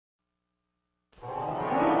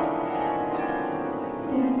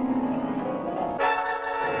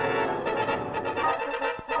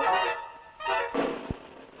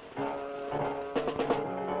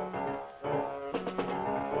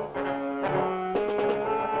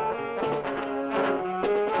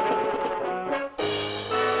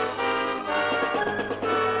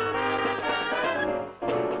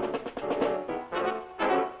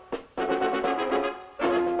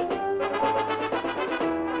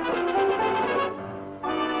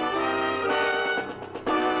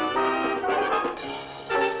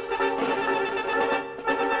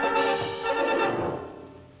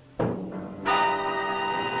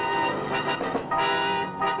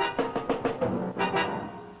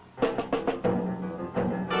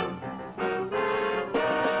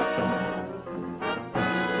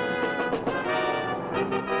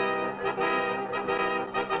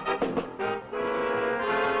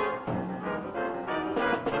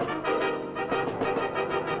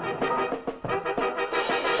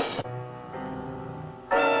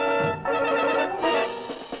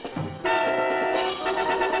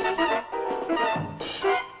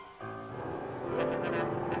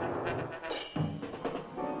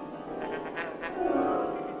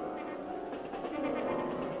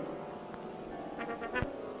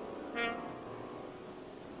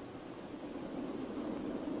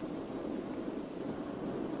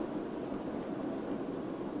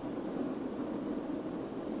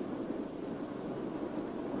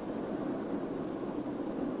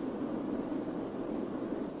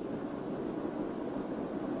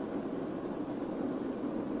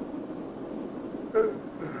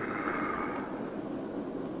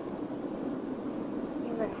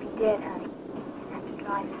did, honey. After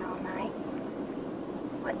driving all night.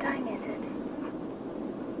 What time is it?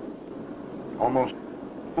 Almost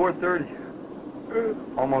 4:30.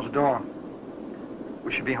 Almost dawn.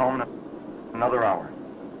 We should be home in another hour.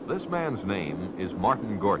 This man's name is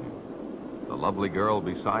Martin Gordon. The lovely girl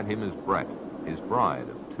beside him is Brett, his bride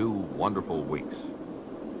of 2 wonderful weeks.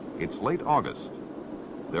 It's late August.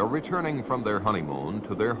 They're returning from their honeymoon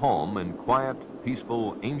to their home in quiet,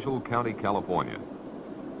 peaceful Angel County, California.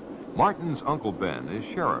 Martin's Uncle Ben is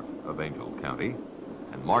sheriff of Angel County,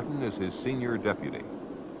 and Martin is his senior deputy.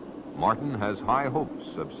 Martin has high hopes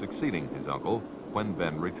of succeeding his uncle when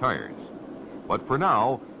Ben retires. But for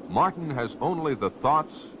now, Martin has only the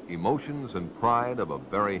thoughts, emotions, and pride of a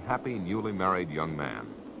very happy, newly married young man.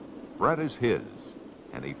 Brett is his,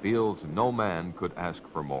 and he feels no man could ask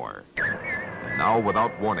for more. And now,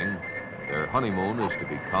 without warning, their honeymoon is to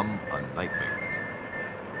become a nightmare.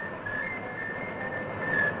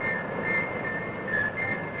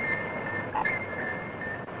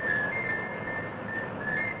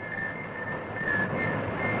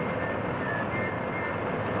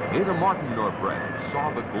 Neither Martin nor Brett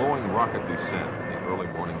saw the glowing rocket descend in the early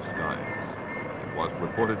morning skies. It was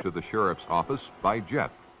reported to the sheriff's office by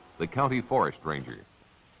Jeff, the county forest ranger.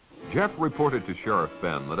 Jeff reported to Sheriff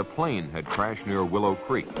Ben that a plane had crashed near Willow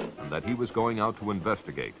Creek and that he was going out to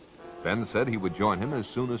investigate. Ben said he would join him as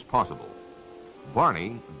soon as possible.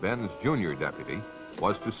 Barney, Ben's junior deputy,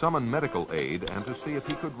 was to summon medical aid and to see if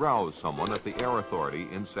he could rouse someone at the Air Authority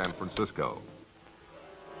in San Francisco.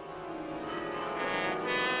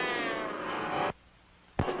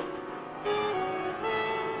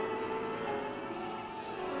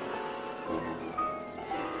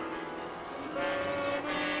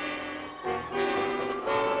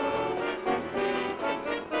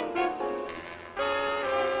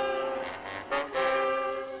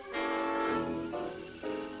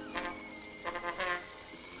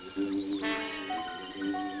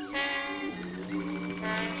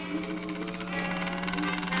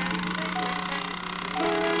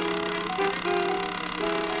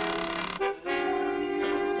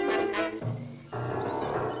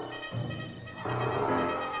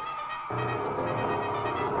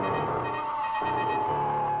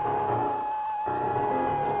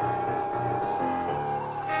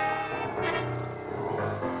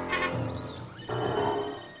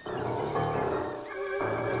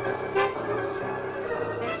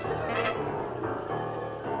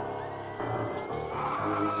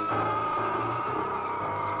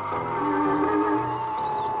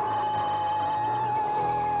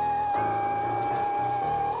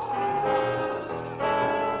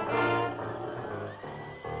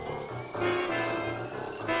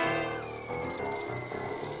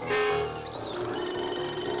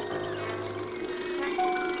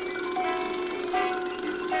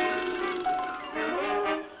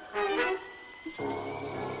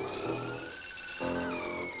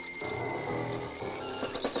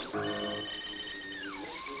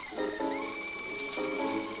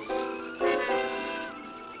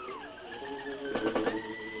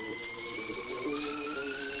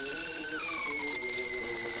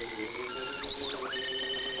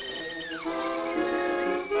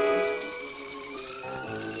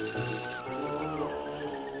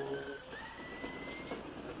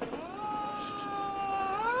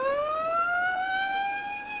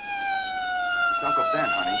 It's Uncle Ben,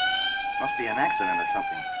 honey. Must be an accident or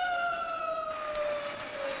something.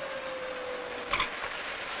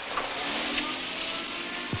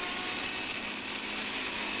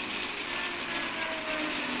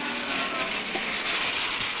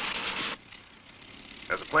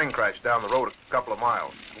 There's a plane crash down the road a couple of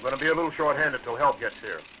miles. I'm going to be a little short-handed till help gets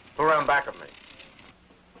here. Go around back of me.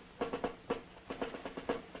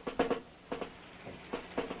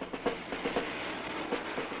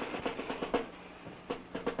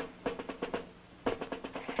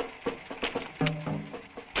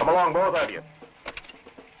 Come along, both of you.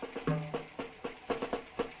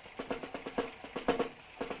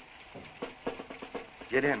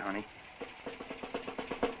 Get in, honey.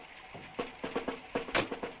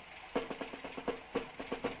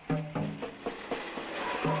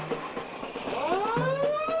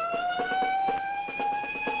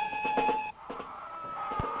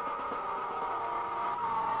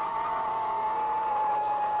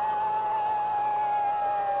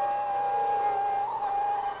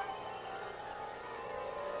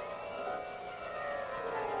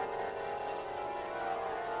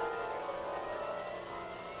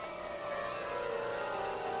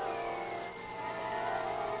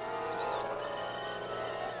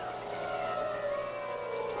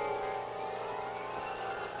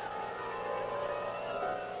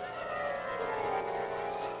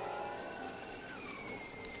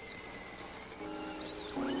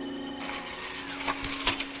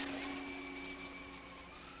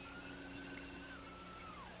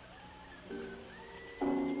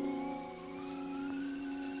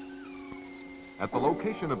 At the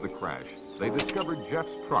location of the crash, they discovered Jeff's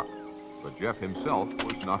truck, but Jeff himself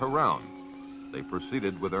was not around. They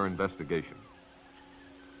proceeded with their investigation.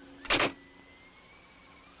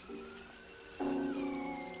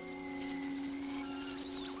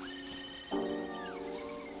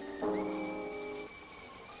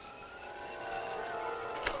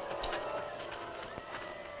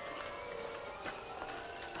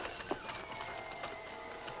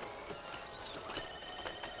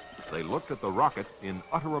 They looked at the rocket in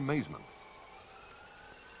utter amazement.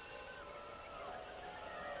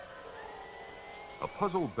 A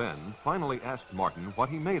puzzled Ben finally asked Martin what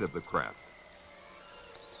he made of the craft.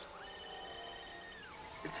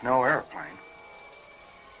 It's no airplane.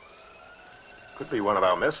 Could be one of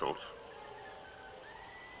our missiles.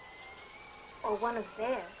 Or one of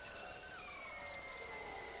theirs.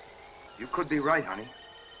 You could be right, honey.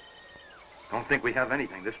 Don't think we have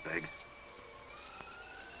anything this big.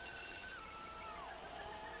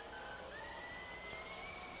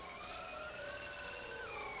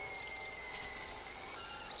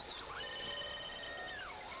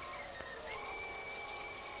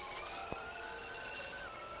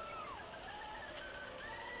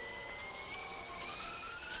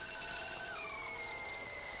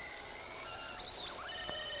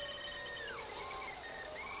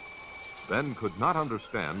 Ben could not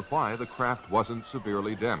understand why the craft wasn't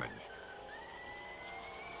severely damaged.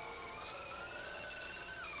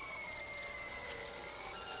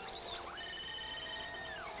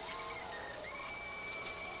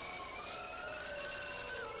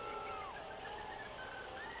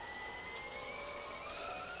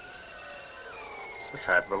 This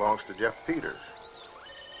hat belongs to Jeff Peters.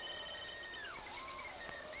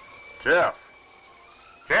 Jeff!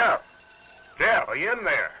 Jeff! Jeff, are you in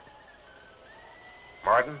there?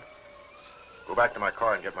 Martin, go back to my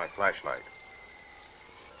car and get my flashlight.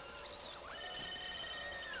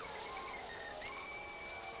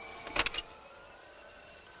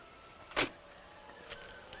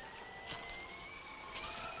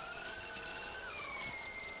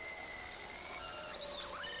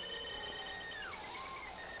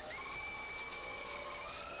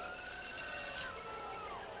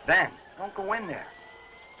 Ben, don't go in there.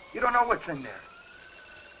 You don't know what's in there.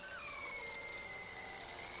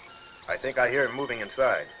 I think I hear him moving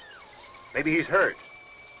inside. Maybe he's hurt.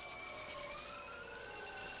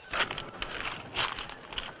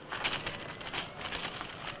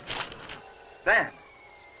 Ben,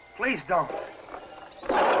 please don't.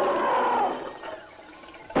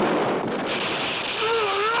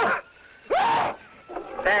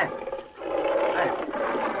 Ben. Ben.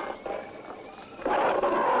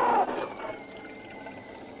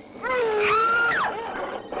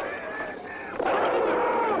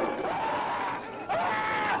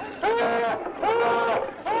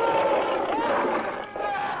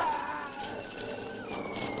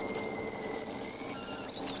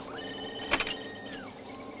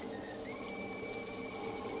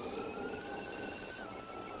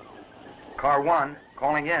 Car 1,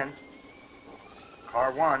 calling in.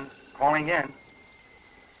 Car 1, calling in.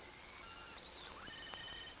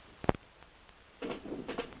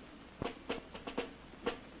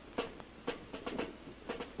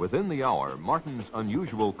 Within the hour, Martin's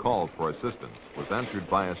unusual call for assistance was answered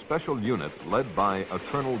by a special unit led by a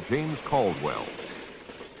Colonel James Caldwell.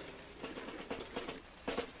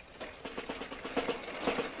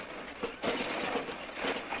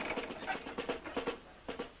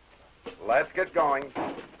 Let's get going.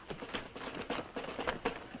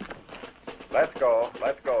 Let's go.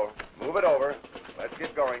 Let's go. Move it over. Let's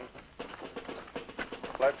get going.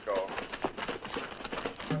 Let's go.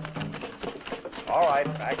 All right,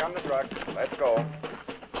 back on the truck. Let's go.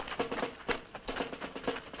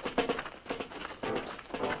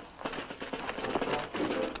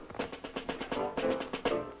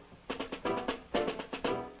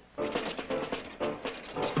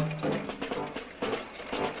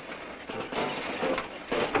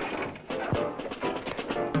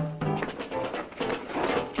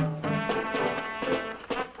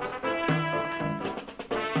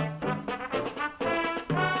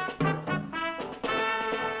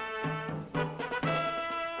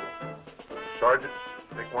 Sergeant,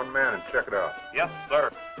 take one man and check it out. Yes,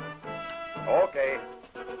 sir. Okay.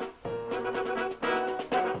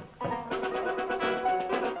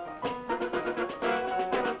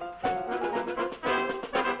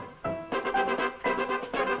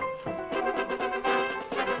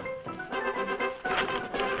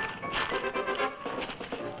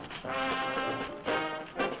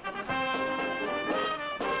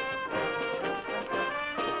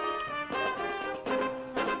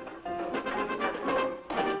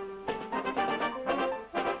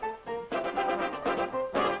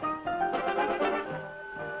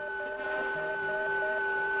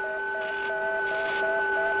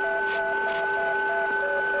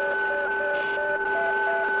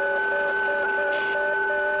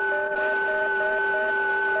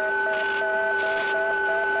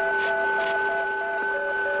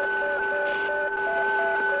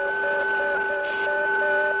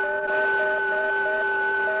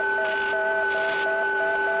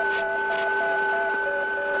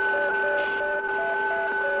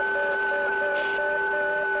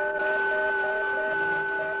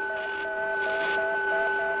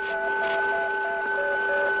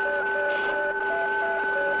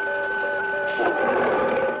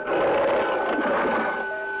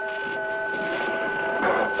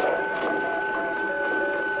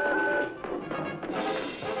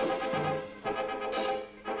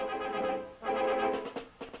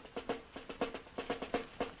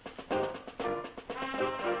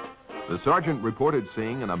 The sergeant reported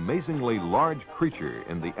seeing an amazingly large creature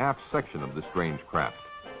in the aft section of the strange craft.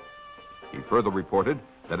 He further reported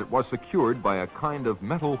that it was secured by a kind of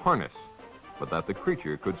metal harness, but that the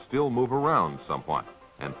creature could still move around somewhat,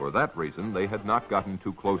 and for that reason they had not gotten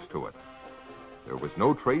too close to it. There was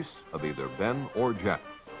no trace of either Ben or Jeff.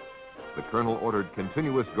 The colonel ordered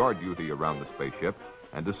continuous guard duty around the spaceship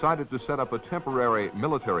and decided to set up a temporary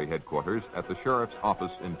military headquarters at the sheriff's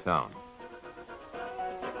office in town.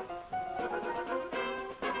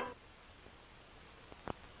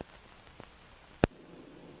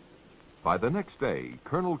 By the next day,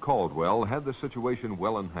 Colonel Caldwell had the situation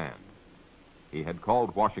well in hand. He had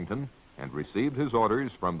called Washington and received his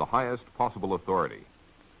orders from the highest possible authority.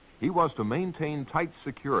 He was to maintain tight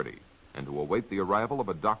security and to await the arrival of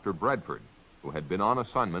a Dr. Bradford, who had been on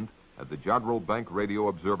assignment at the Jodrell Bank Radio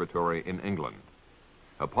Observatory in England.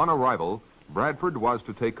 Upon arrival, Bradford was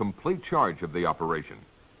to take complete charge of the operation.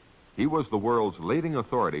 He was the world's leading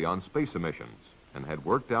authority on space emissions and had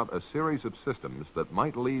worked out a series of systems that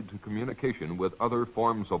might lead to communication with other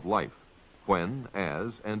forms of life, when,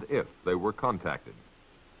 as, and if they were contacted.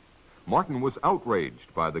 Martin was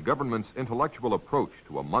outraged by the government's intellectual approach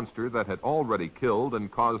to a monster that had already killed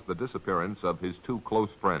and caused the disappearance of his two close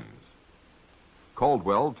friends.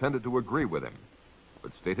 Caldwell tended to agree with him,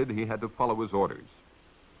 but stated he had to follow his orders.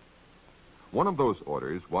 One of those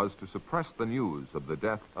orders was to suppress the news of the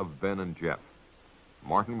death of Ben and Jeff.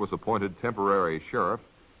 Martin was appointed temporary sheriff,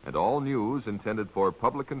 and all news intended for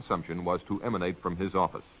public consumption was to emanate from his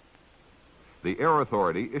office. The Air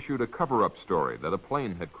Authority issued a cover-up story that a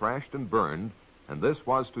plane had crashed and burned, and this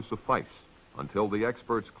was to suffice until the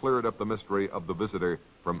experts cleared up the mystery of the visitor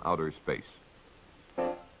from outer space.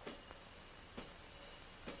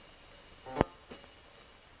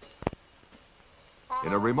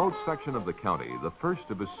 In a remote section of the county, the first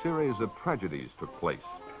of a series of tragedies took place.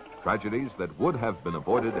 Tragedies that would have been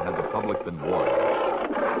avoided had the public been warned.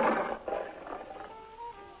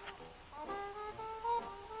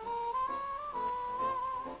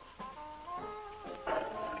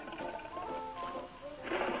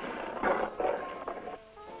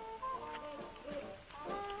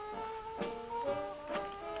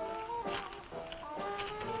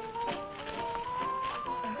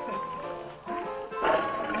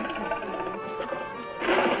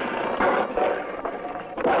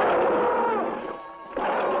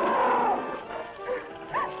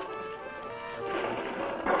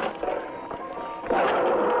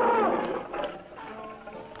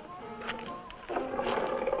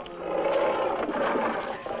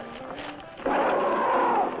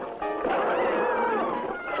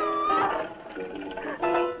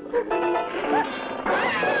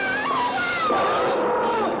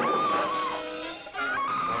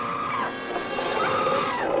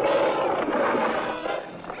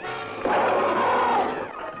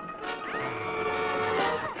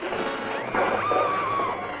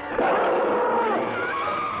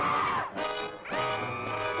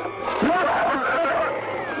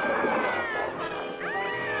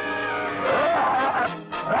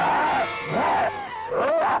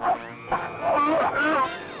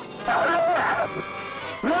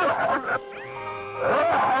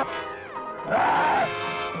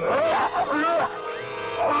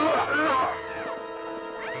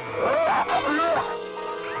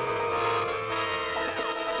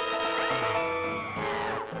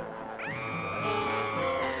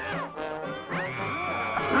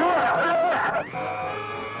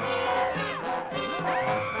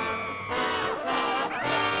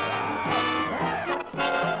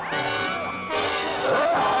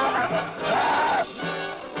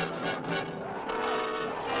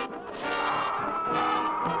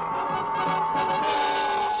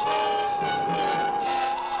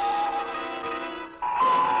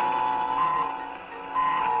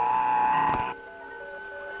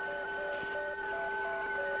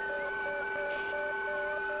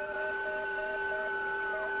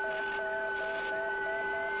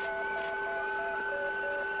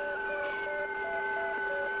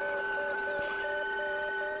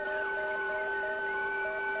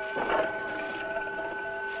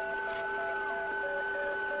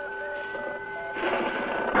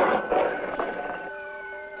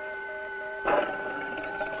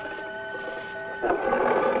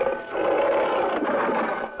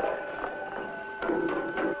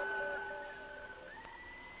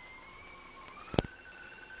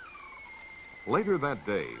 Later that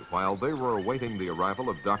day, while they were awaiting the arrival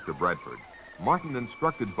of Dr. Bradford, Martin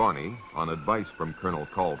instructed Barney, on advice from Colonel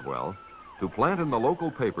Caldwell, to plant in the local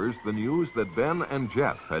papers the news that Ben and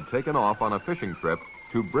Jeff had taken off on a fishing trip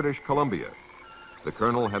to British Columbia. The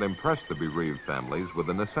colonel had impressed the bereaved families with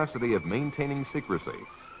the necessity of maintaining secrecy,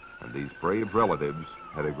 and these brave relatives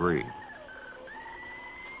had agreed.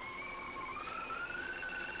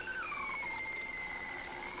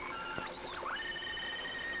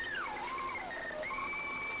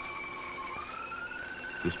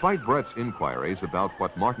 Despite Brett's inquiries about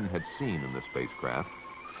what Martin had seen in the spacecraft,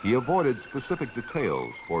 he avoided specific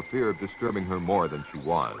details for fear of disturbing her more than she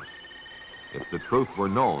was. If the truth were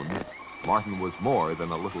known, Martin was more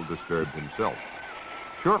than a little disturbed himself.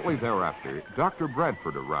 Shortly thereafter, Dr.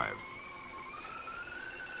 Bradford arrived.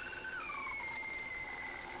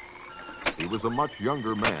 He was a much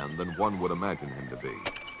younger man than one would imagine him to be.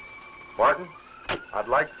 Martin, I'd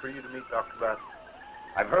like for you to meet Dr. Bradford.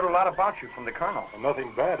 I've heard a lot about you from the colonel. Well,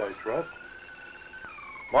 nothing bad, I trust.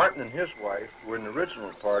 Martin and his wife were in the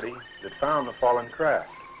original party that found the fallen craft.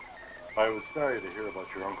 I was sorry to hear about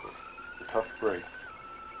your uncle. It's a tough break.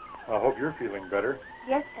 I hope you're feeling better.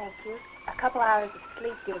 Yes, thank you. A couple hours of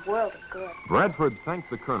sleep did a world of good. Bradford thanked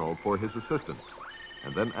the colonel for his assistance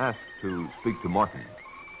and then asked to speak to Martin.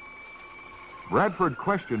 Bradford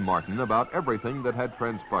questioned Martin about everything that had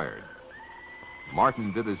transpired.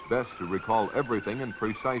 Martin did his best to recall everything in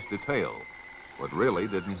precise detail, but really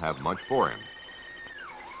didn't have much for him.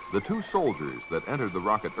 The two soldiers that entered the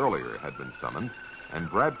rocket earlier had been summoned, and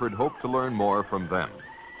Bradford hoped to learn more from them.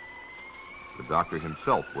 The doctor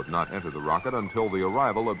himself would not enter the rocket until the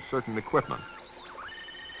arrival of certain equipment.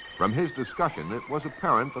 From his discussion, it was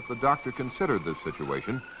apparent that the doctor considered this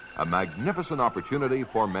situation a magnificent opportunity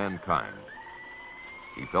for mankind.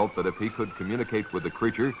 He felt that if he could communicate with the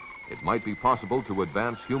creature, it might be possible to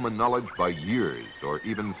advance human knowledge by years or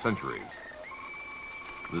even centuries.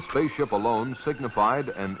 The spaceship alone signified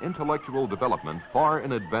an intellectual development far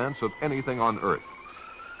in advance of anything on Earth.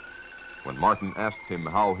 When Martin asked him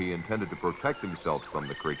how he intended to protect himself from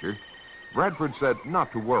the creature, Bradford said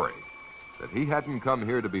not to worry, that he hadn't come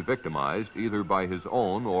here to be victimized either by his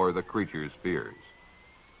own or the creature's fears.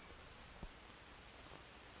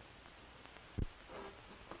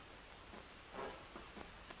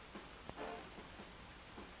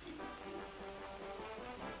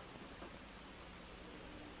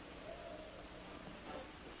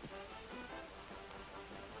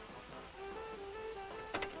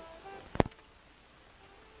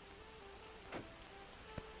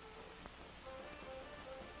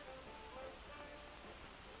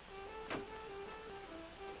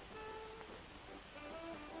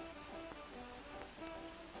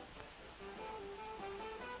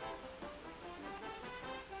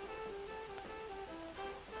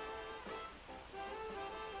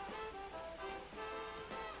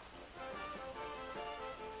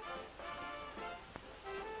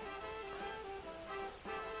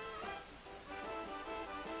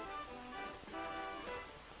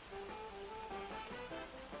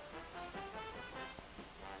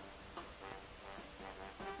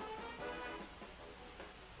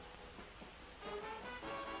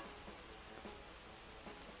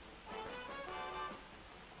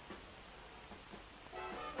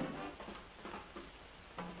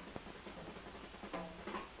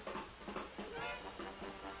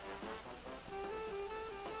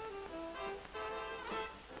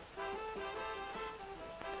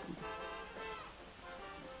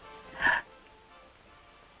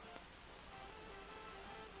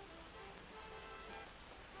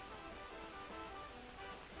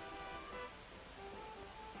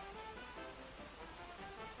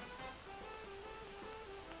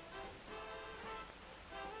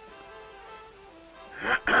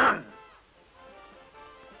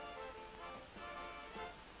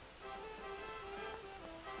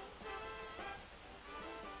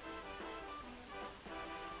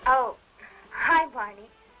 Oh, hi, Barney.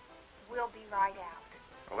 We'll be right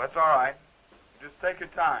out. Well, that's all right. Just take your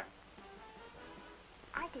time.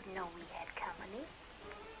 I didn't know we had company.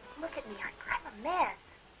 Look at me, I'm a mess.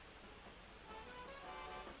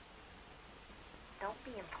 Don't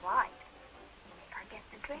be impolite. Forget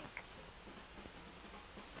the drink.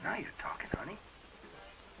 Now you're talking, honey.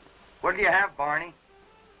 What do you have, Barney?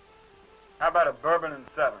 How about a bourbon and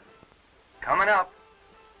 7? Coming up.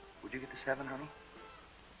 Would you get the 7, honey?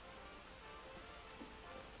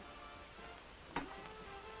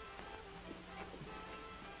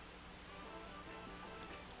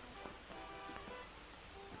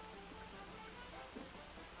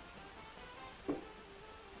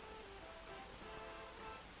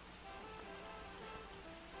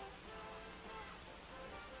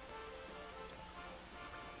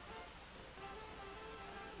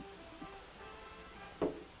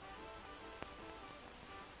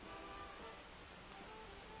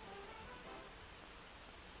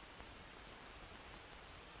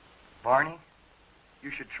 Barney,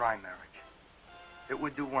 you should try marriage. It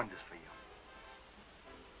would do wonders for you.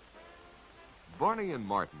 Barney and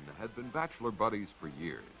Martin had been bachelor buddies for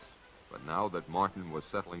years, but now that Martin was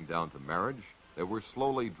settling down to marriage, they were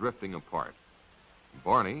slowly drifting apart.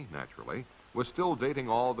 Barney, naturally, was still dating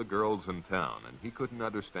all the girls in town, and he couldn't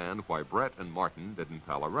understand why Brett and Martin didn't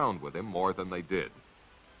pal around with him more than they did.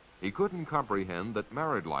 He couldn't comprehend that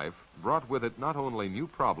married life brought with it not only new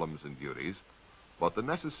problems and duties, but the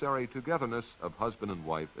necessary togetherness of husband and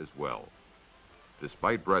wife as well.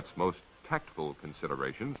 Despite Brett's most tactful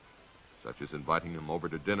considerations, such as inviting him over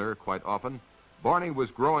to dinner quite often, Barney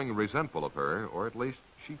was growing resentful of her, or at least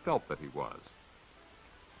she felt that he was.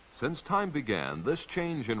 Since time began, this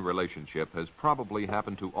change in relationship has probably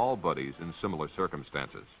happened to all buddies in similar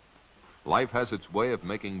circumstances. Life has its way of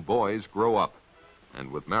making boys grow up,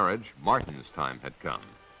 and with marriage, Martin's time had come.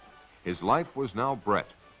 His life was now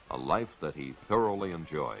Brett, a life that he thoroughly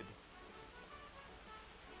enjoyed.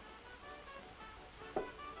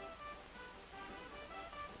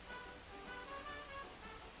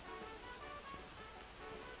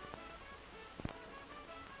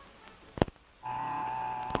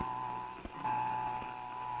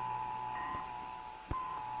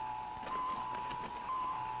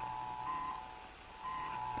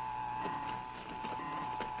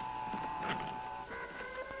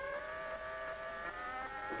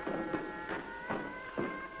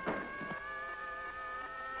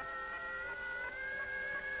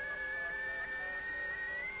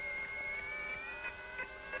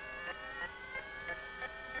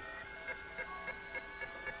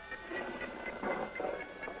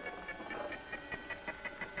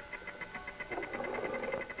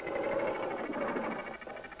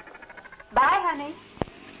 Bye, honey.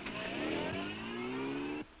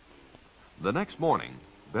 The next morning,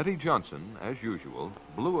 Betty Johnson, as usual,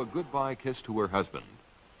 blew a goodbye kiss to her husband,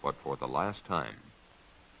 but for the last time.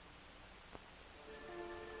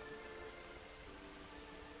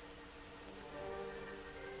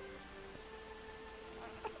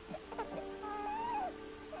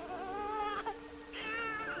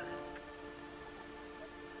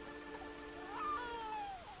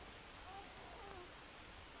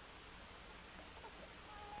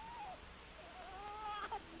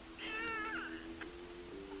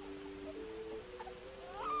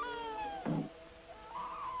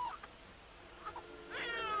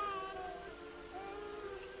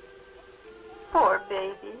 Poor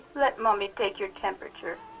baby. Let Mommy take your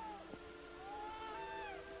temperature.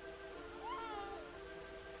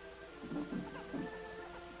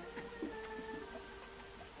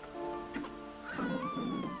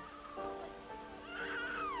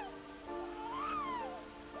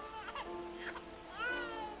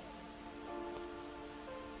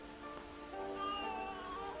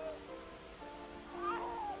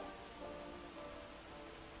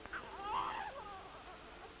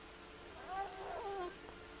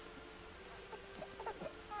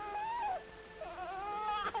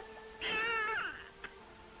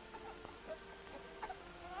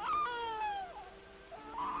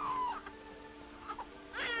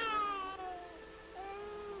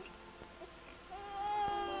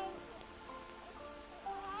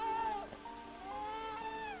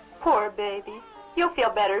 Poor baby. You'll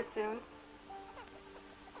feel better soon.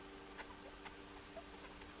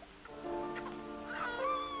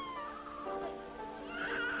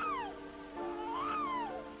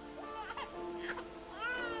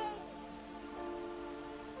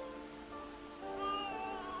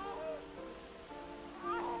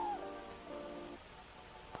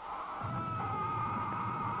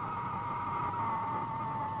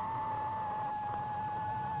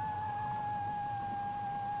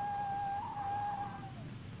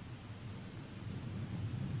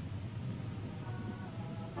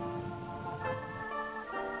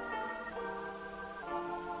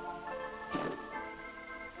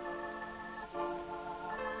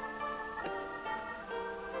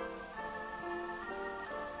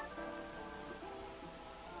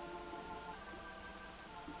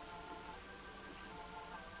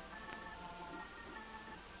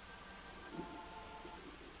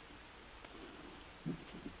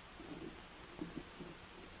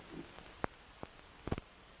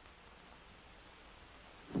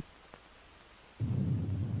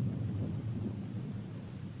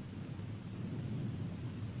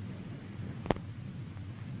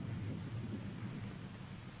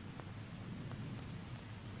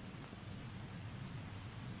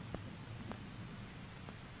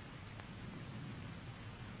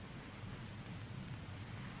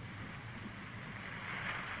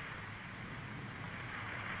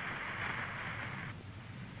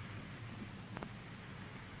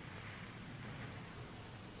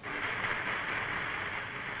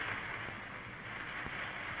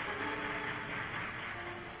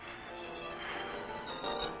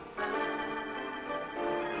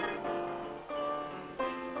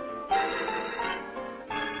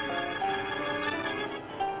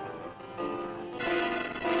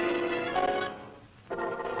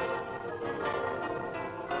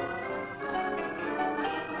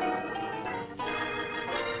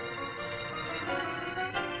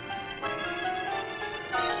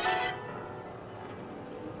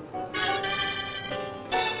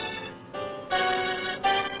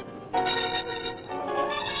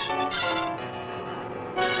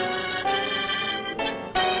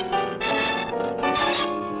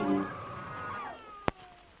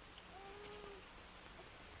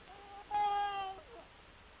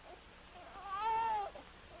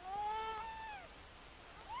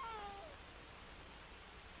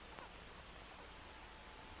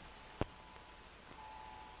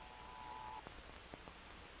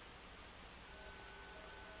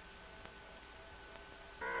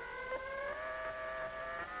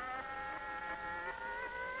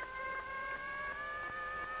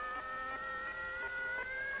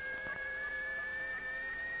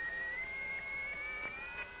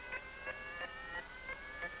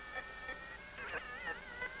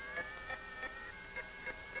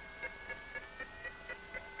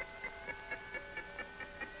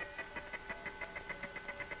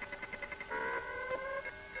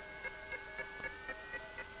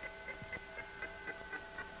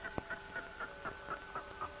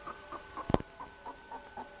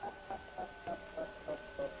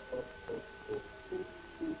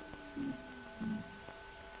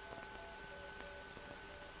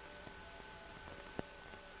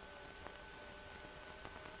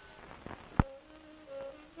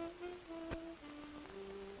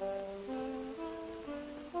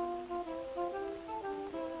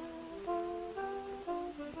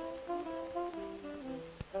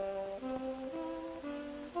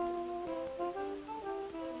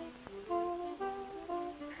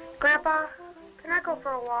 Papa, can I go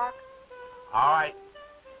for a walk? All right,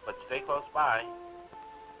 but stay close by.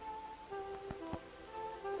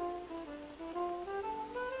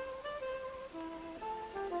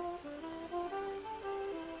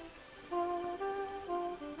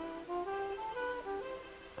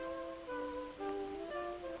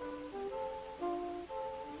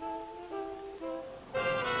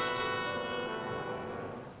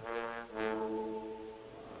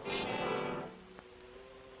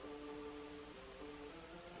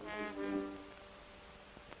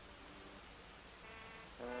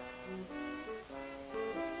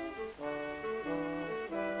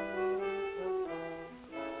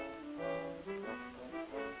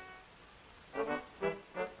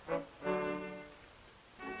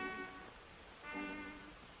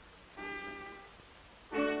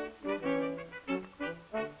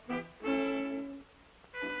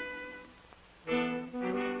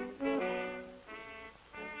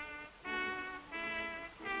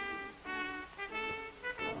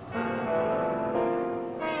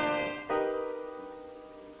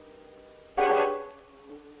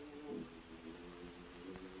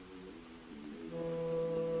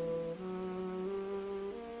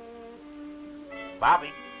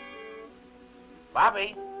 Bobby.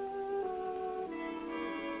 Bobby.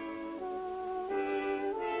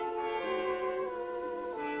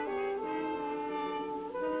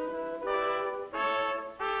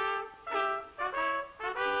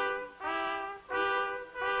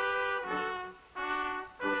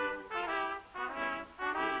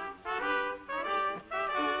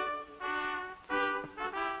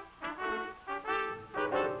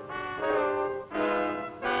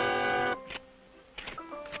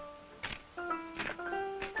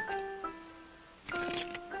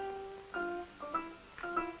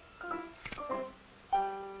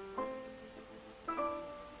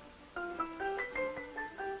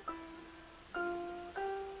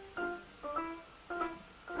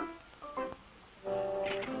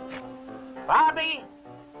 Bobby!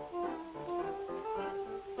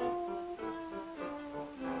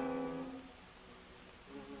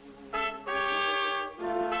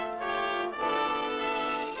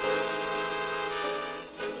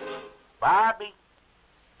 Bobby!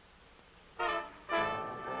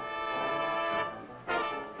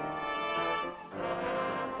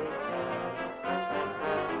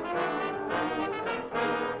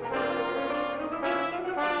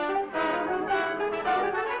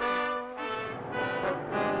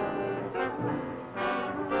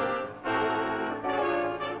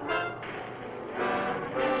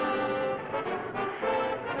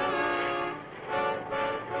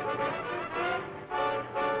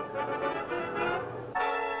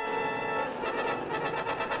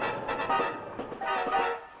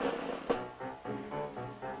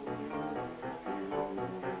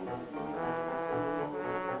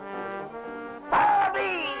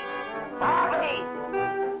 Bobby.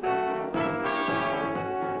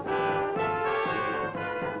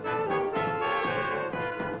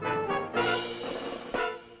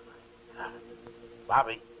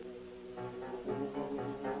 Bobby.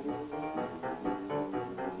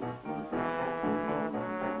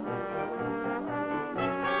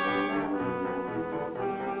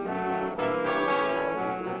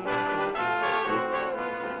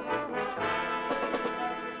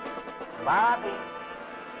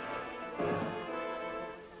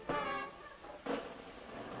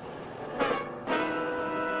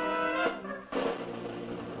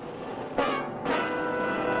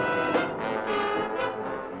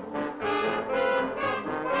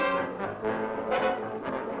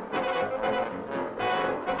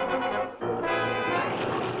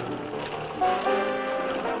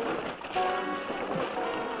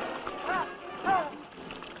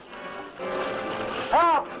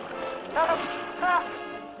 Help! Help! Help!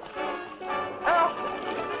 Help!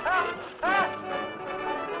 Help! Help!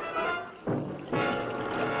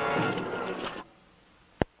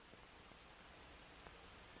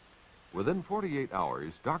 Within 48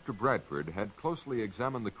 hours, Dr. Bradford had closely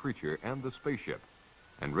examined the creature and the spaceship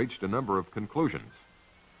and reached a number of conclusions.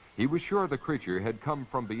 He was sure the creature had come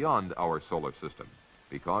from beyond our solar system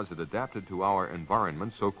because it adapted to our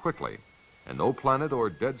environment so quickly, and no planet or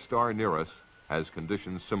dead star near us has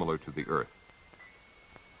conditions similar to the Earth.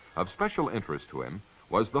 Of special interest to him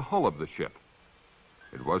was the hull of the ship.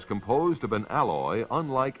 It was composed of an alloy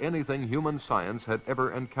unlike anything human science had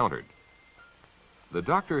ever encountered. The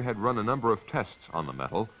doctor had run a number of tests on the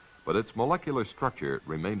metal, but its molecular structure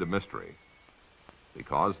remained a mystery.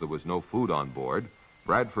 Because there was no food on board,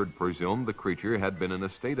 Bradford presumed the creature had been in a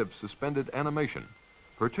state of suspended animation,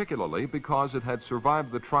 particularly because it had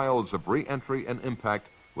survived the trials of re-entry and impact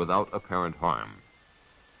without apparent harm.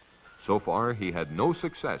 So far, he had no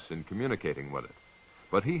success in communicating with it,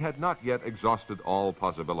 but he had not yet exhausted all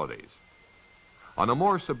possibilities. On a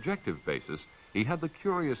more subjective basis, he had the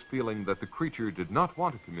curious feeling that the creature did not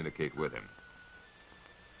want to communicate with him.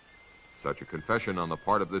 Such a confession on the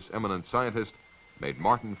part of this eminent scientist made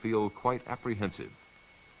Martin feel quite apprehensive.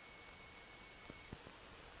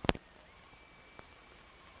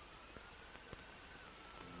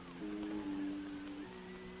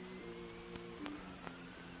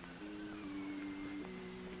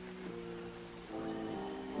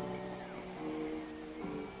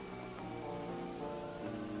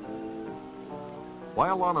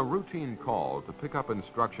 While on a routine call to pick up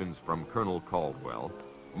instructions from Colonel Caldwell,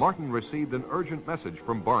 Martin received an urgent message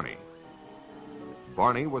from Barney.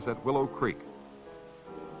 Barney was at Willow Creek.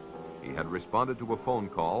 He had responded to a phone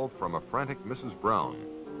call from a frantic Mrs. Brown.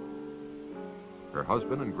 Her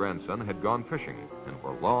husband and grandson had gone fishing and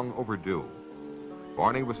were long overdue.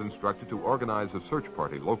 Barney was instructed to organize a search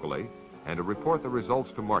party locally and to report the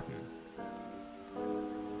results to Martin.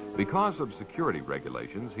 Because of security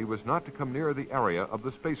regulations, he was not to come near the area of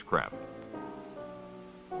the spacecraft.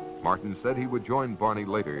 Martin said he would join Barney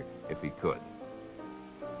later if he could.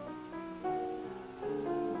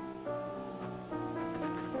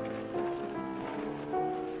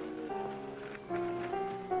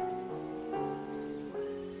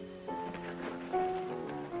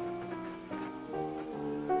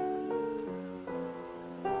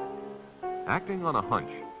 Acting on a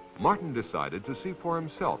hunch, Martin decided to see for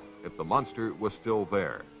himself if the monster was still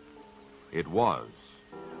there. It was.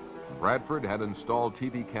 Bradford had installed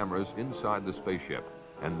TV cameras inside the spaceship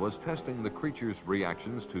and was testing the creature's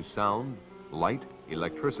reactions to sound, light,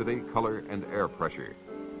 electricity, color, and air pressure.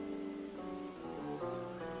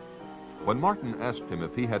 When Martin asked him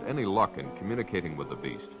if he had any luck in communicating with the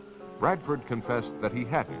beast, Bradford confessed that he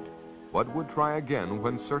hadn't, but would try again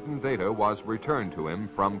when certain data was returned to him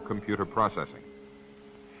from computer processing.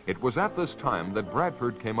 It was at this time that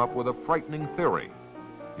Bradford came up with a frightening theory,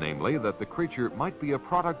 namely that the creature might be a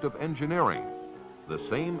product of engineering, the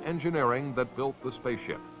same engineering that built the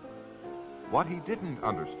spaceship. What he didn't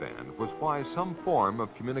understand was why some form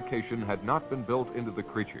of communication had not been built into the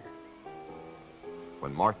creature.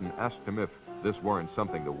 When Martin asked him if this weren't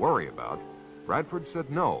something to worry about, Bradford said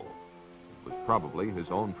no. It was probably his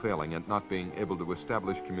own failing at not being able to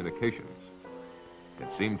establish communications. It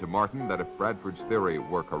seemed to Martin that if Bradford's theory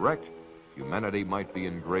were correct, humanity might be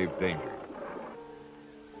in grave danger.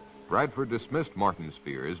 Bradford dismissed Martin's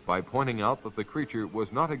fears by pointing out that the creature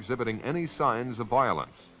was not exhibiting any signs of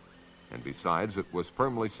violence, and besides, it was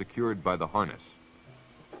firmly secured by the harness.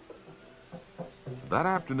 That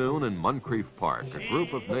afternoon in Moncrief Park, a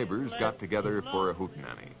group of neighbors got together for a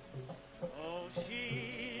hootenanny. Oh,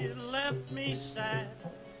 she left me sad,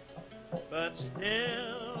 but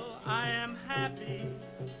still I am happy.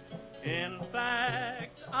 In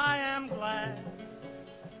fact, I am glad,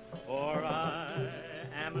 for I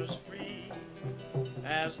am as free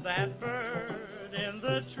as that bird in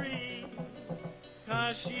the tree,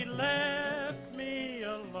 'cause she left me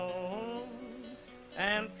alone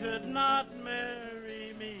and could not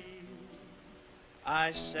marry me.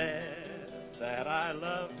 I said that I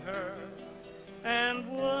loved her and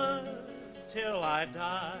would till I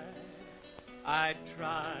died. I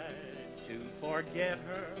tried to forget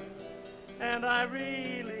her, and I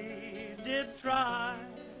really did try,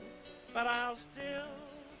 but I'll still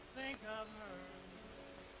think of her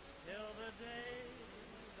till the day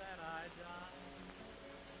that I die,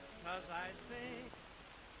 'cause I think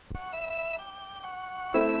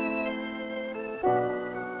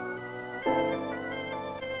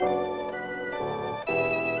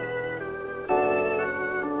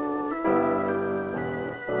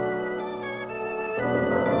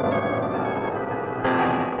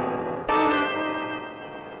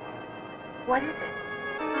What is it?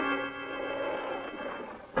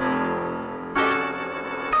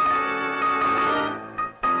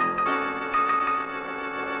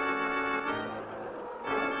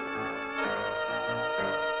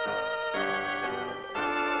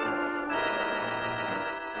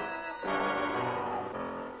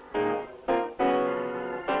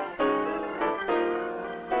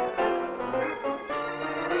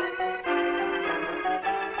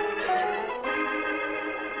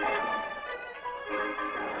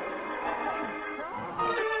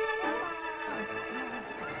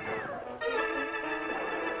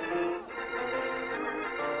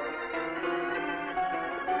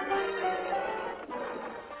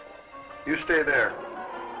 You stay there.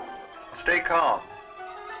 Stay calm.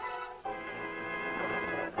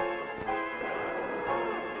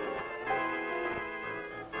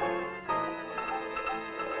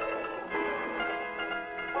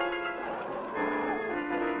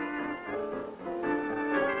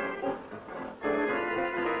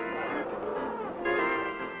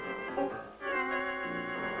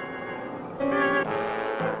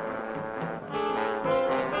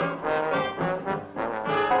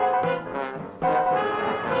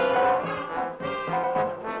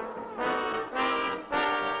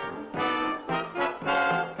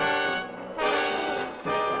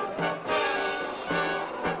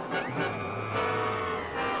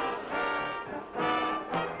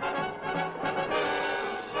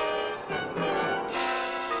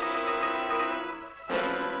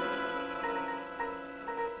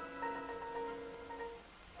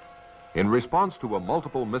 In response to a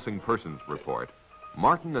multiple missing persons report,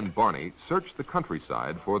 Martin and Barney searched the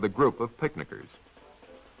countryside for the group of picnickers.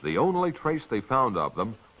 The only trace they found of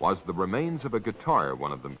them was the remains of a guitar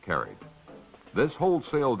one of them carried. This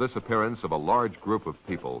wholesale disappearance of a large group of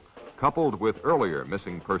people, coupled with earlier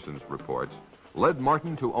missing persons reports, led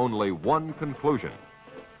Martin to only one conclusion.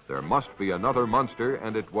 There must be another monster,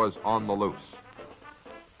 and it was on the loose.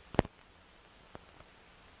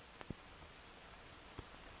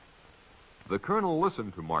 The colonel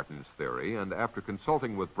listened to Martin's theory and, after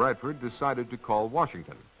consulting with Bradford, decided to call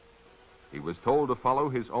Washington. He was told to follow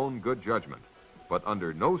his own good judgment, but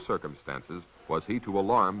under no circumstances was he to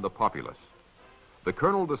alarm the populace. The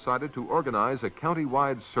colonel decided to organize a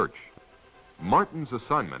county-wide search. Martin's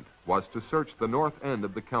assignment was to search the north end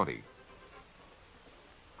of the county.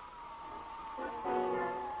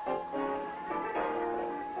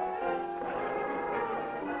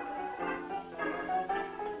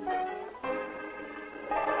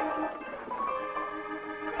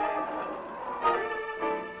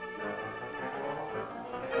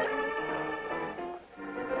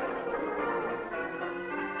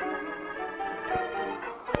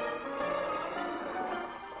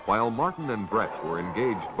 While Martin and Brett were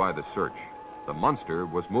engaged by the search, the monster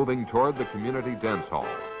was moving toward the community dance hall.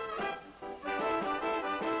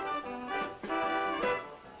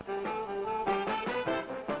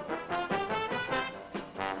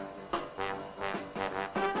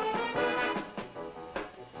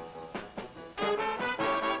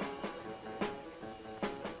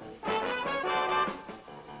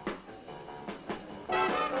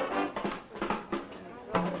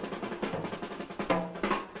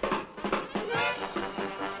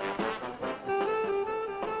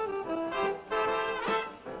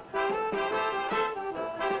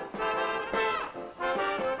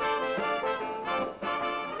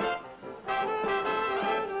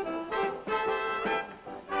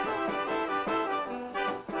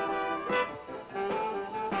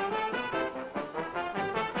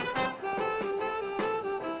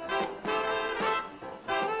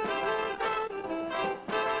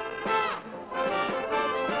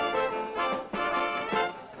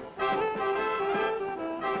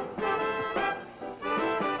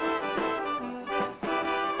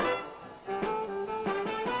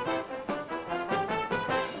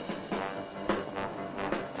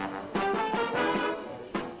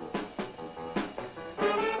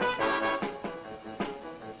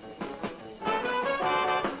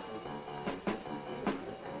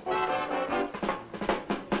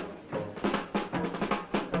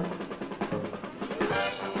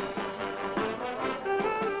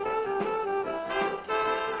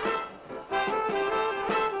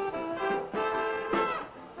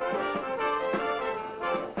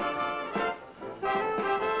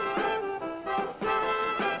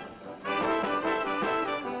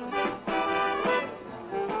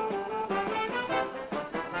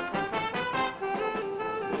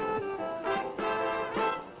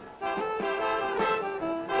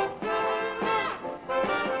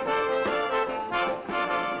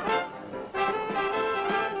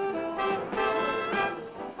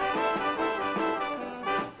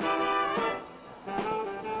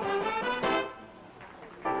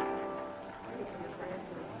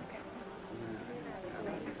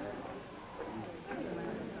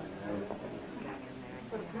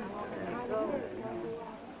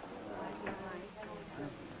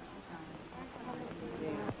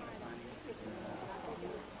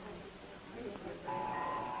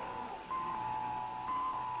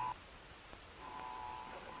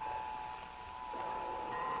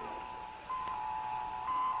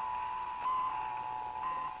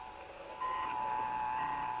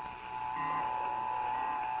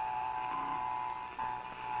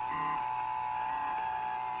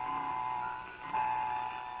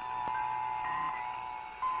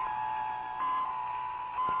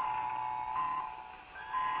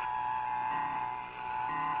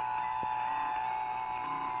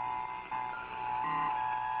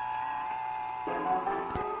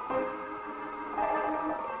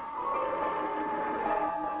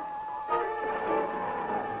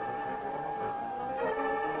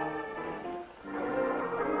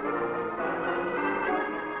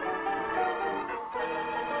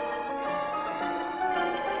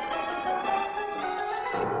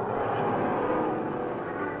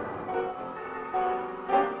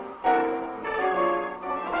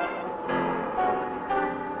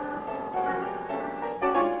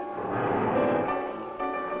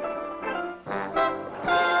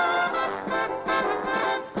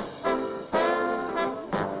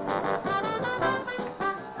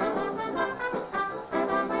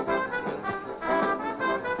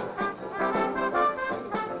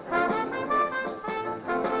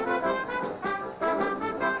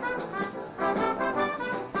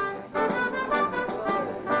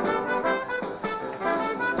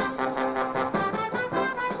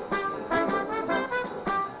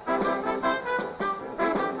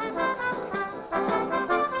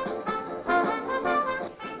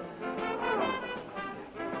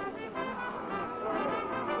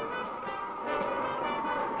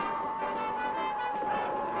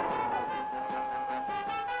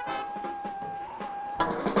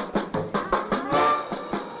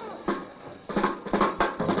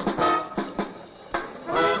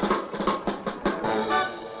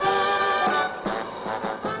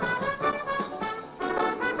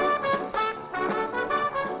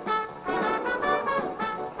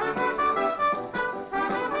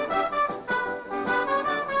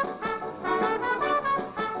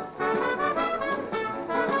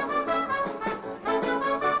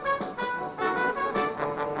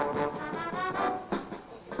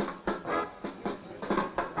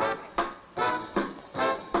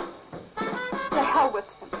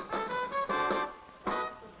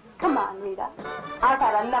 Rita. I've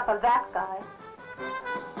had enough of that guy.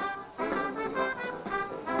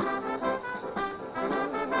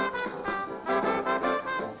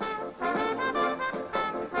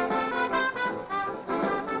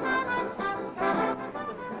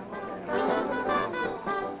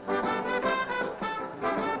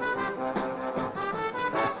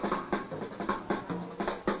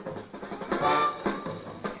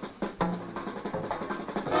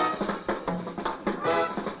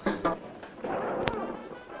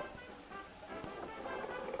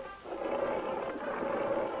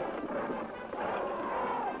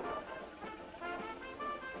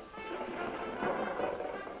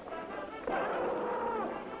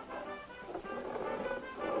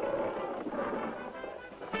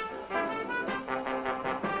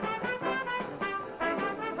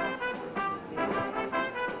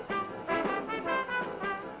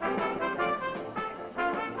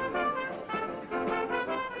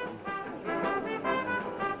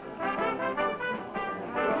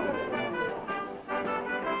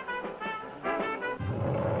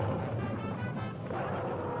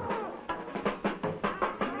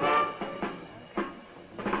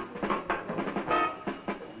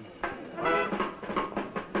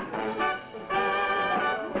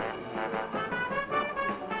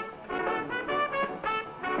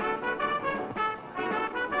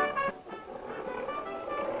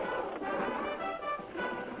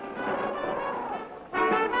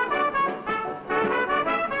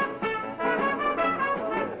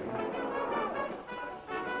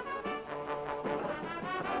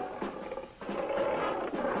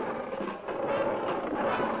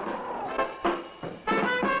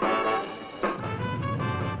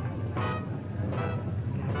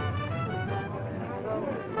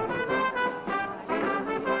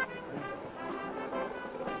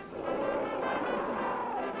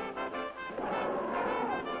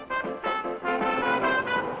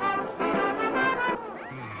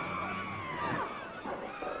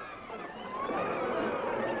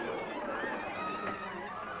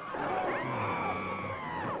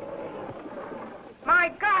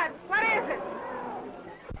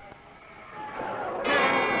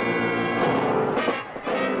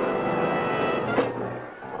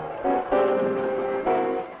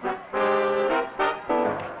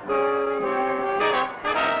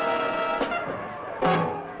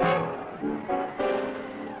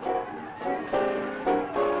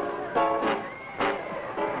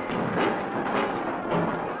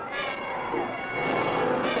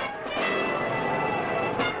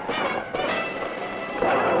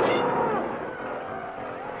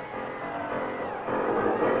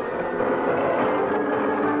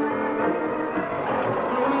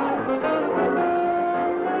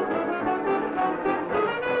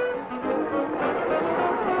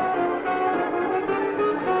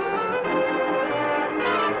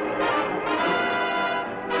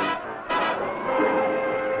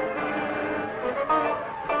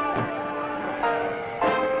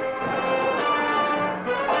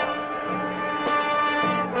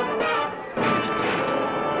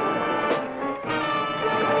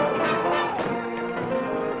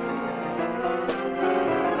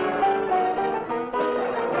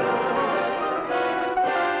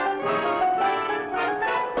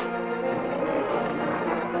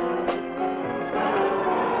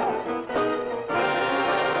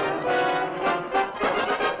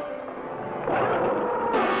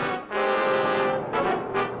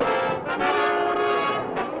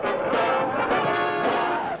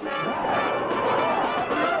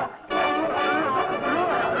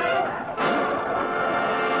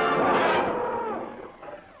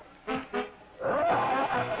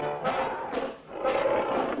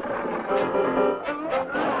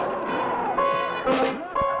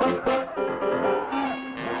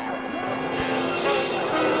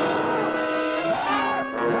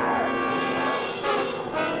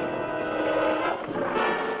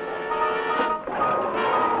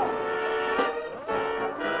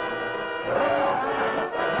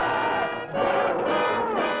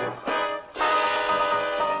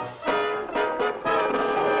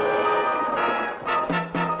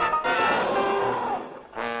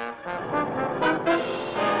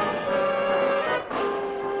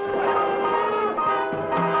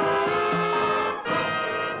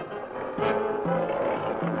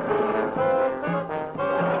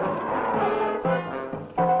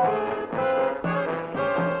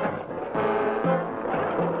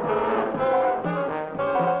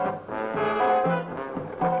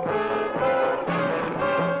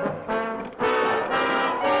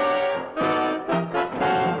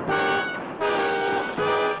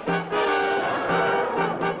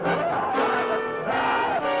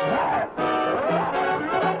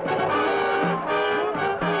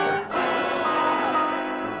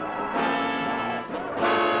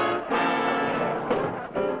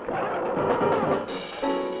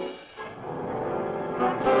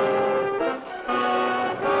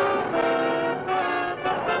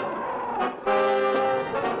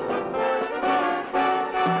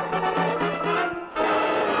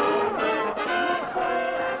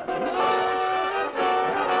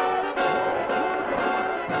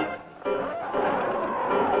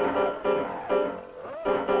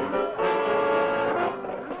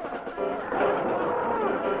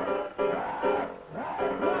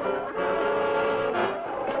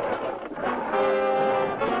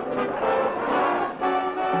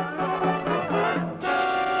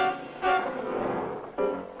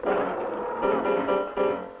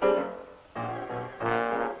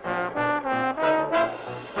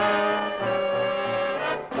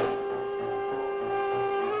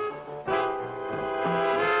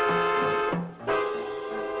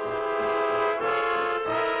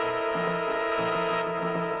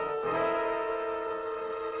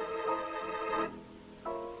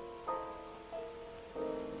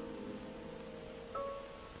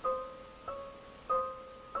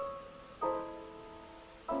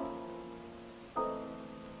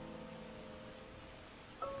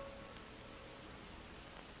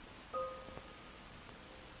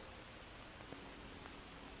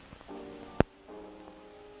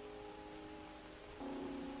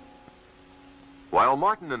 While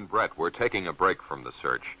Martin and Brett were taking a break from the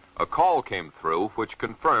search, a call came through which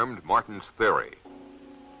confirmed Martin's theory.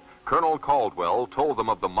 Colonel Caldwell told them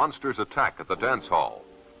of the monster's attack at the dance hall.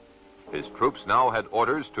 His troops now had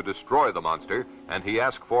orders to destroy the monster, and he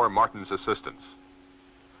asked for Martin's assistance.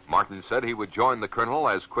 Martin said he would join the colonel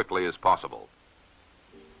as quickly as possible.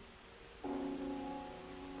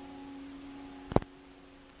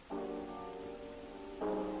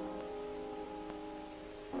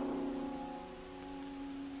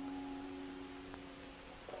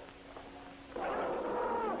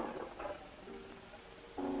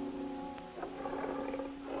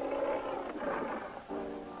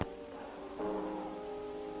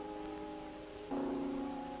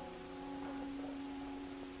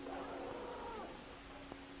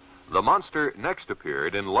 The monster next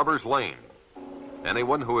appeared in Lover's Lane.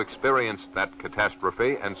 Anyone who experienced that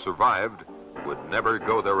catastrophe and survived would never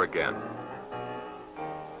go there again.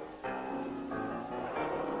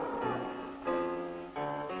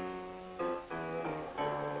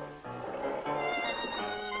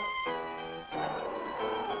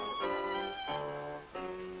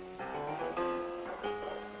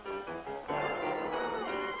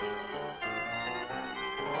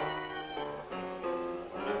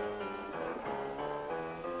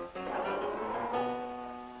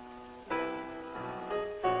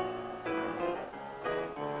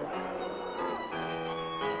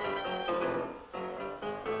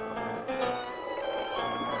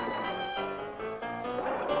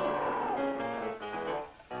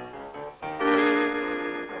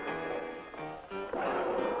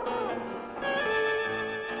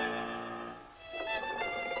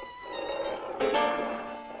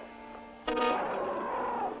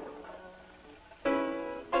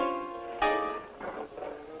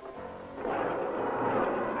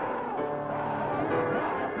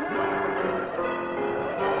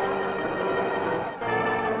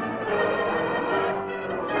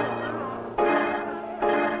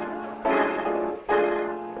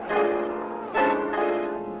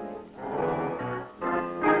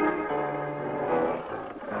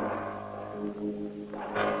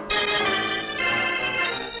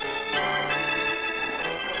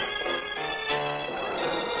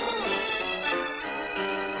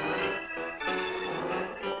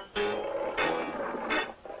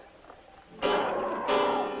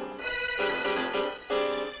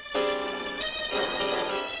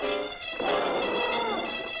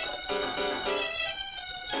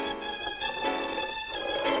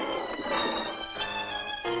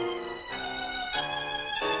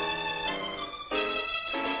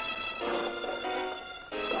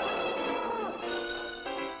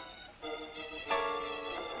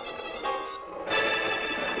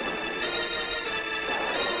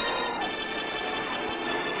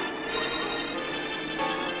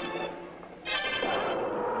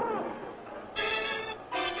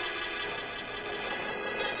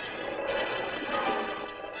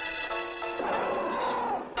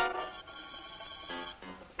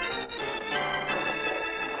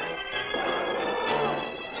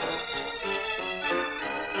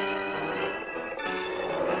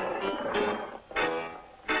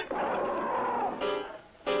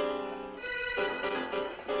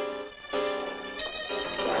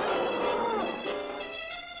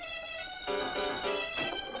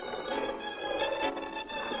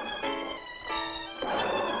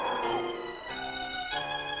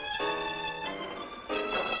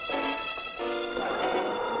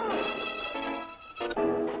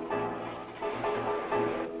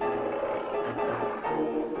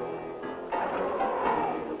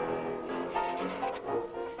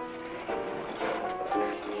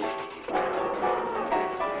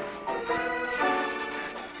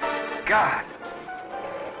 God!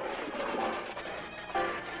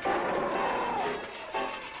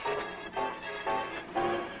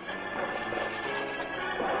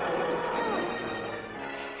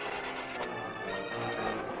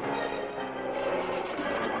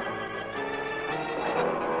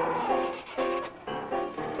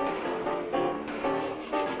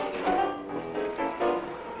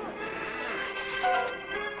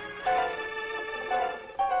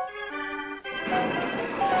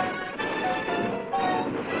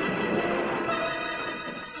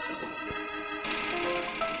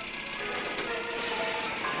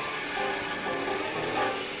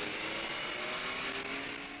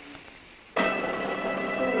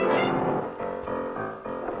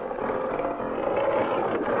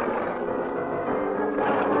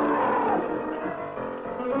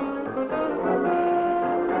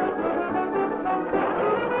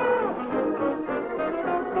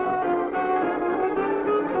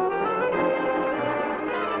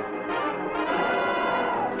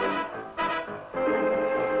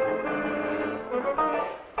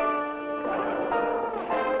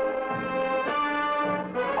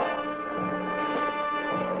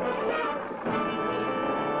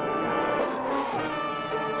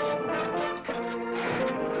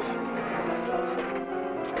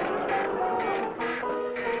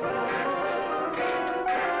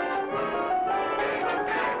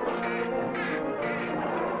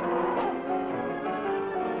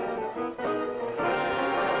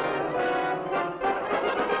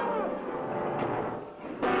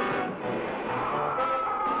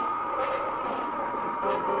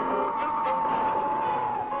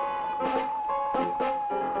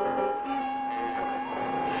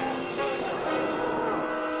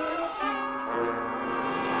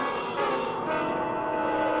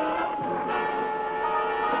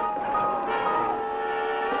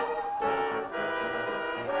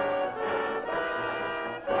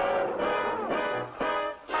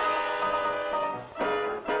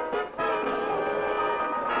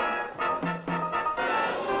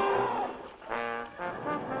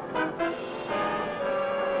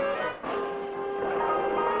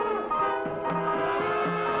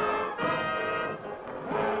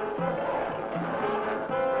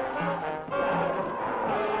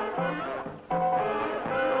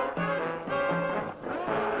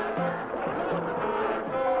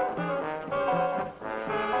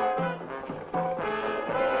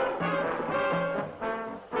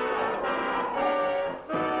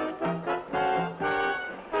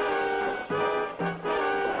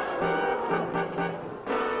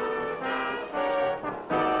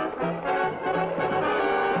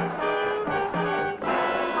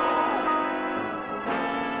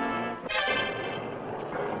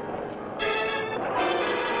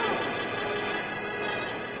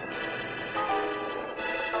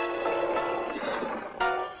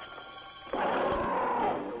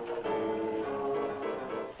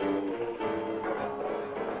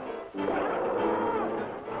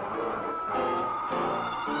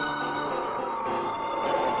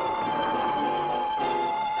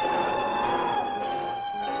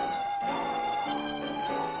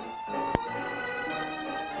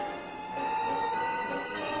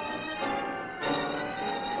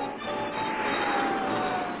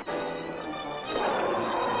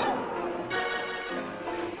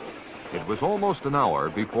 was almost an hour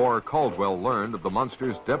before Caldwell learned of the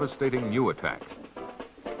monster's devastating new attack.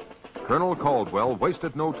 Colonel Caldwell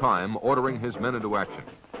wasted no time ordering his men into action.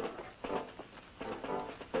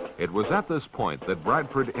 It was at this point that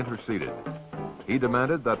Bradford interceded. He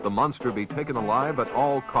demanded that the monster be taken alive at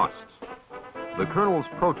all costs. The colonel's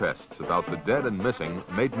protests about the dead and missing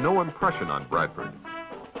made no impression on Bradford.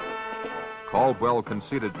 Caldwell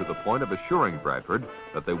conceded to the point of assuring Bradford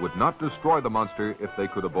that they would not destroy the monster if they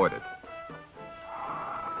could avoid it.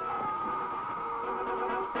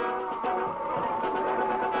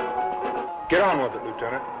 Get on with it,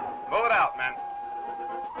 Lieutenant. Move it out, men.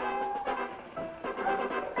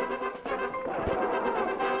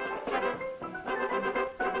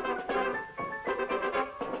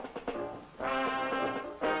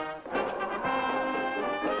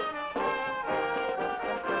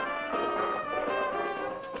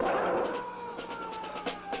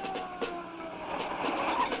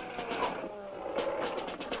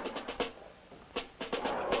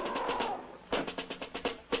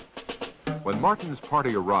 When Martin's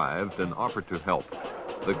party arrived and offered to help,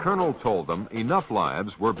 the colonel told them enough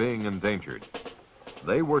lives were being endangered.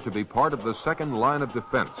 They were to be part of the second line of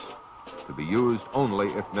defense, to be used only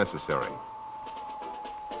if necessary.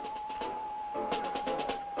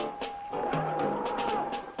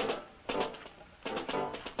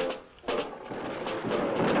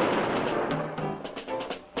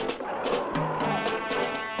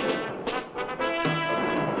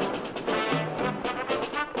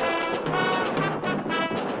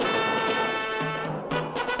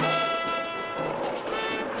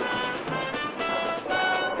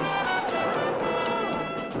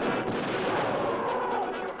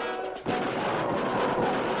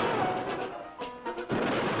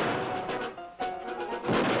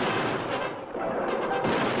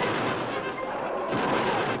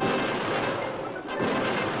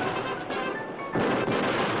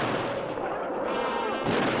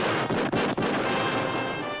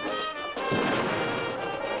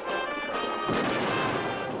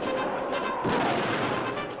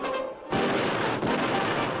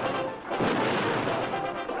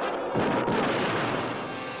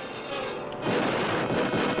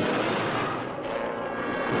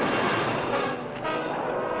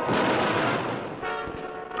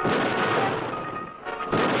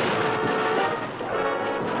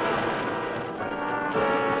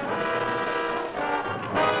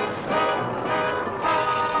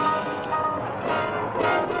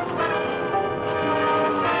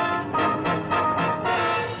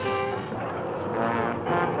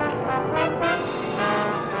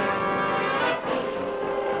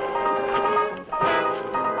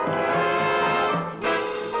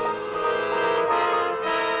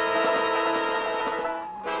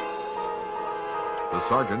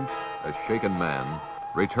 The sergeant, a shaken man,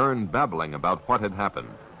 returned babbling about what had happened.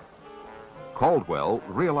 Caldwell,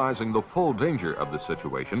 realizing the full danger of the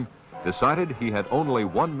situation, decided he had only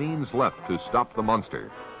one means left to stop the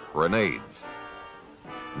monster: grenades.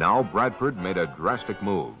 Now Bradford made a drastic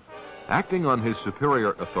move. Acting on his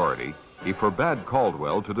superior authority, he forbade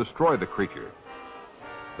Caldwell to destroy the creature.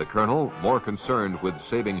 The colonel, more concerned with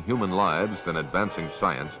saving human lives than advancing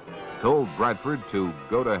science, told Bradford to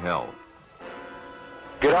go to hell.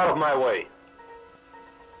 Get out of my way.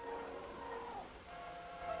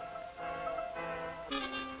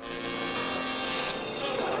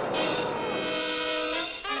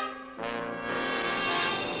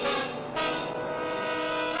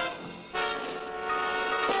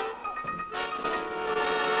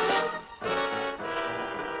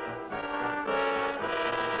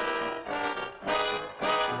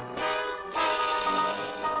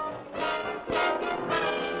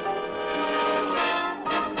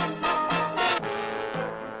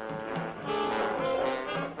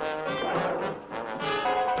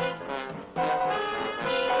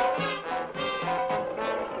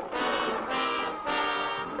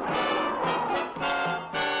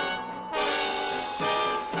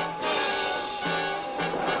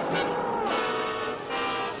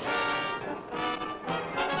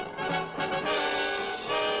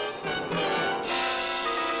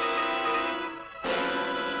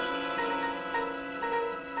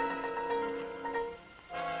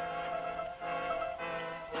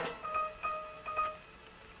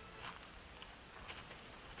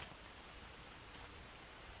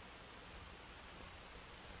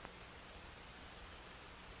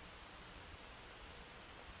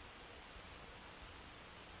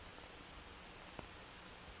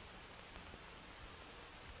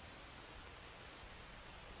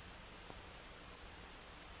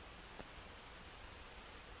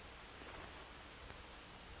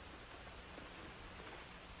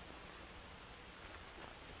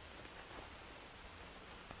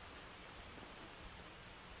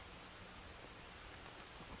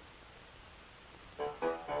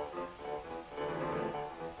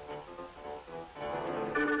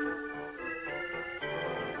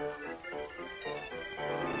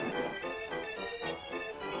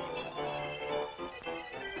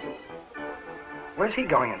 Where's he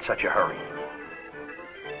going in such a hurry?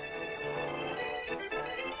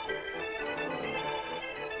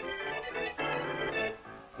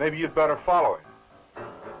 Maybe you'd better follow him.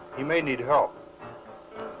 He may need help.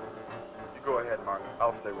 You go ahead, Martin.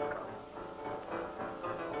 I'll stay with Connie.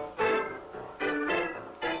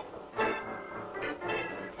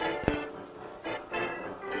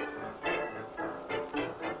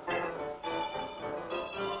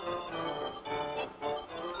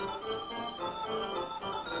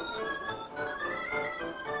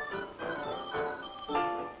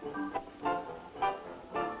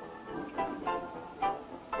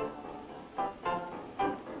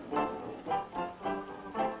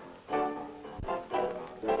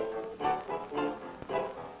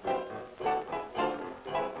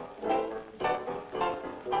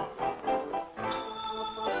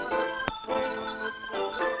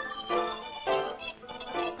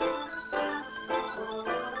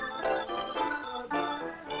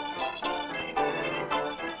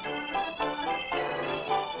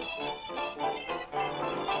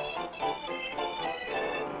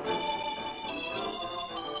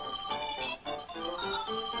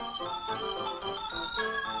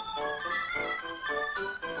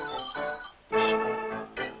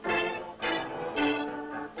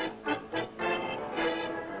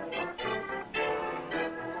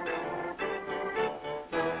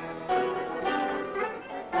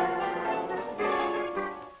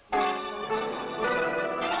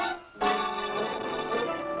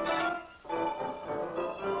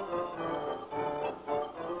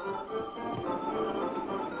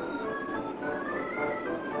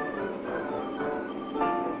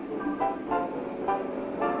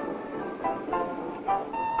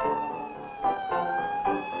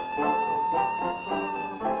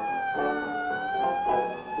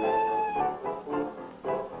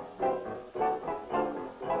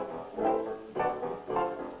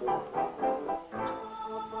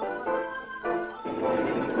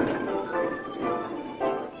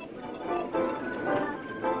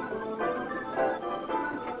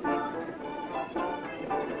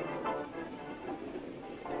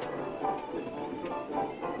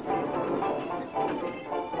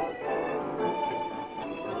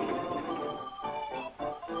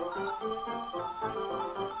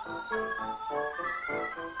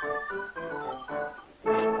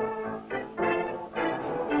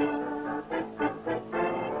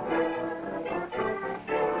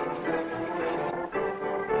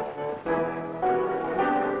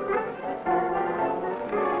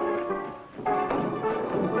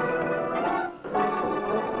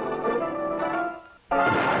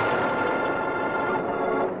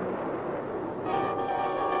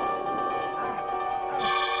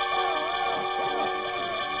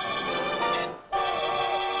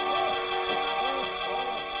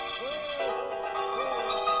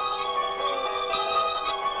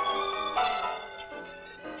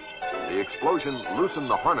 The explosion loosened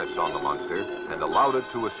the harness on the monster and allowed it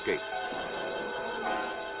to escape.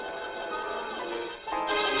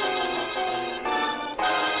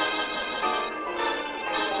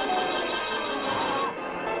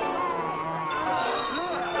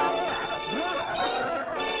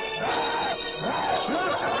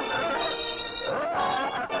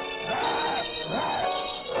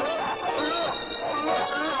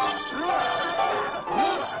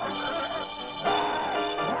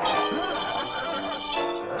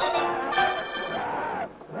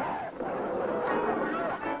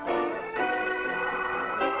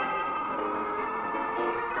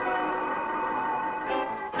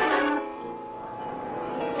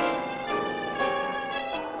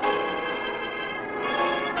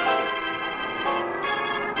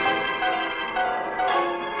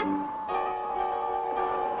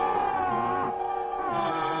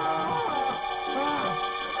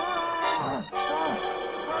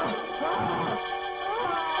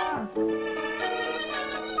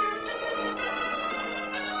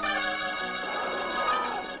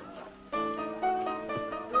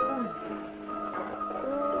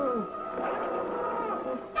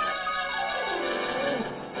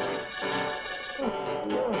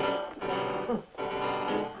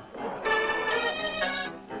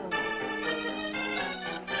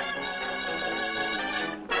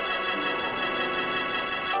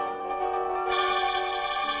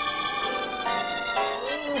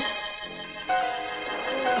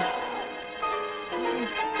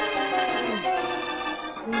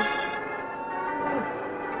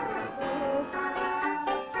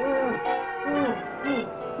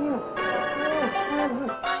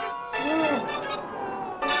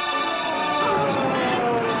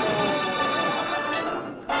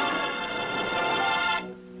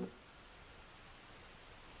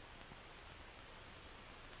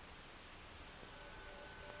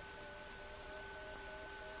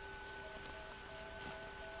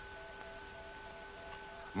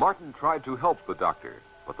 Martin tried to help the doctor,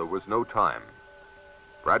 but there was no time.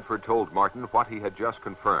 Bradford told Martin what he had just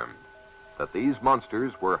confirmed, that these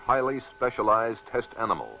monsters were highly specialized test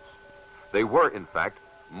animals. They were, in fact,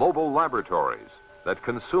 mobile laboratories that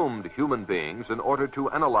consumed human beings in order to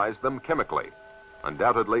analyze them chemically,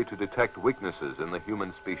 undoubtedly to detect weaknesses in the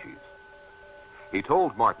human species. He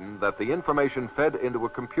told Martin that the information fed into a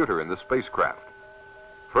computer in the spacecraft.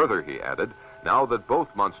 Further, he added, now that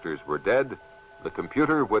both monsters were dead, the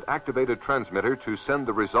computer would activate a transmitter to send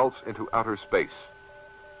the results into outer space.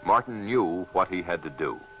 Martin knew what he had to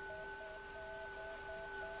do.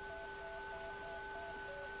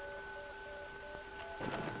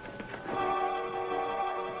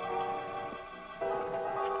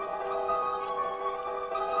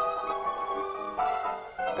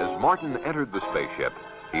 As Martin entered the spaceship,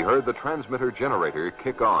 he heard the transmitter generator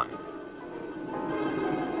kick on.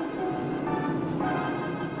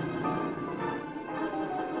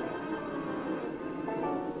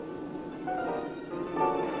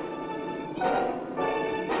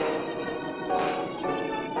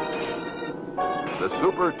 The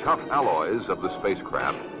super tough alloys of the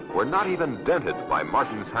spacecraft were not even dented by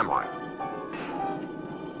Martin's hammering.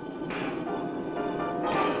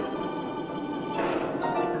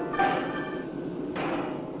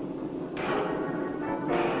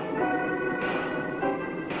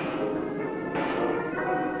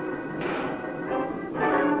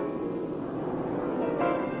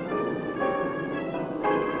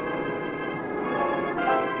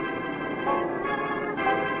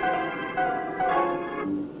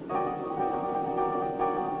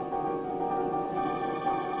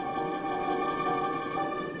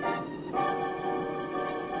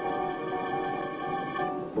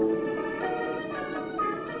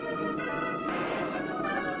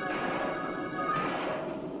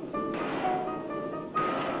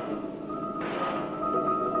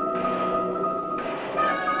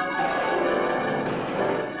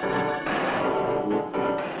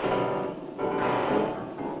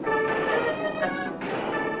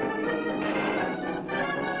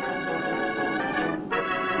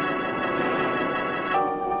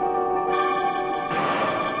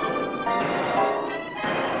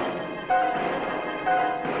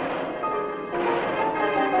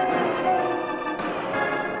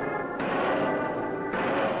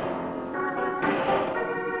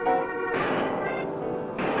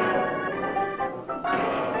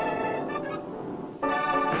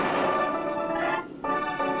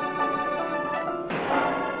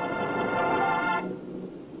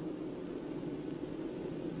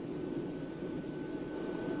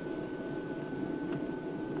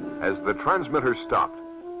 As the transmitter stopped,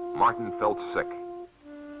 Martin felt sick.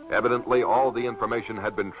 Evidently, all the information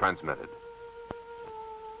had been transmitted.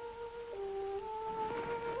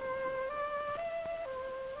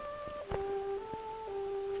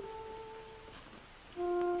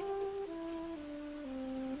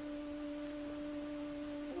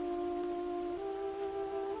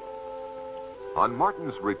 On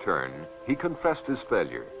Martin's return, he confessed his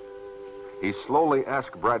failure. He slowly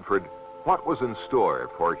asked Bradford what was in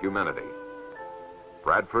store for humanity.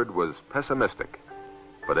 Bradford was pessimistic,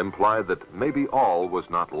 but implied that maybe all was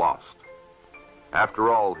not lost.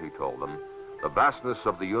 After all, he told them, the vastness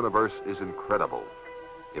of the universe is incredible.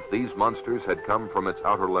 If these monsters had come from its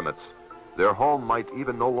outer limits, their home might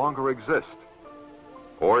even no longer exist.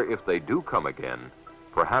 Or if they do come again,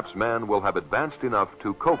 perhaps man will have advanced enough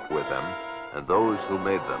to cope with them and those who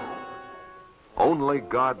made them. Only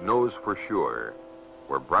God knows for sure,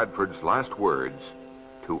 were Bradford's last words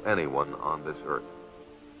to anyone on this earth.